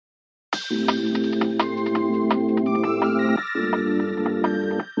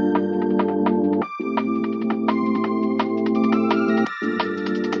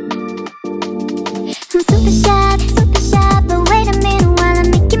super shy, but wait a minute while I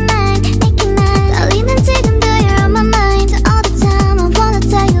make you mine, make you mine. 떨리는 지금도 you're on my mind all the time. I wanna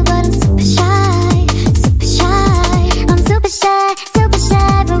tell you but I'm super shy, super shy. I'm super shy,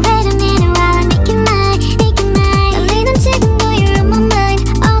 but wait a minute while I make you mine, make you mine. 떨리는 지금도 you're on my mind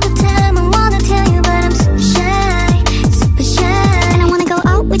all the time. I wanna tell you but I'm super shy, super shy. And I wanna go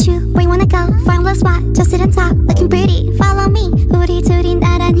out with you, where you wanna go? Find a spot, just sit and talk, looking pretty. Follow me, 우리 둘이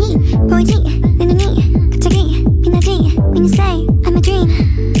나란히 보이지? 내 눈이 갑자기 binnaji when you say I'm a dream.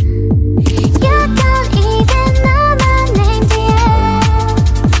 You don't even know my name, dear.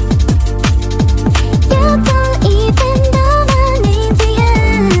 You don't even know my name,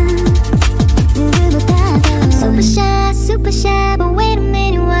 dear. Nugubodado. I'm super shy, but wait a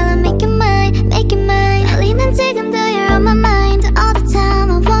minute while I make you mine, make you mine. 떨리는 지금도 you're on my mind all the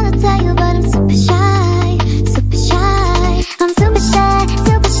time. I wanna tell you but I'm super shy, super shy. I'm super shy,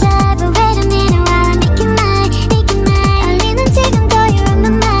 but wait a minute while I make you mine, make you mine. 떨리는 지금도 you're on my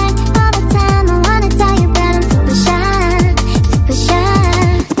mind all the time. I wanna tell you but I'm super shy, super shy.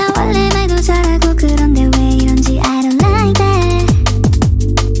 나 원래 말도 잘하고 그런데 왜 이런지 I don't like that.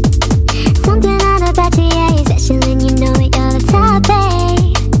 Something out of that GA session and you know it, you're the top,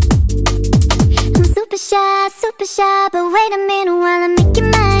 babe. I'm super shy, but wait a minute.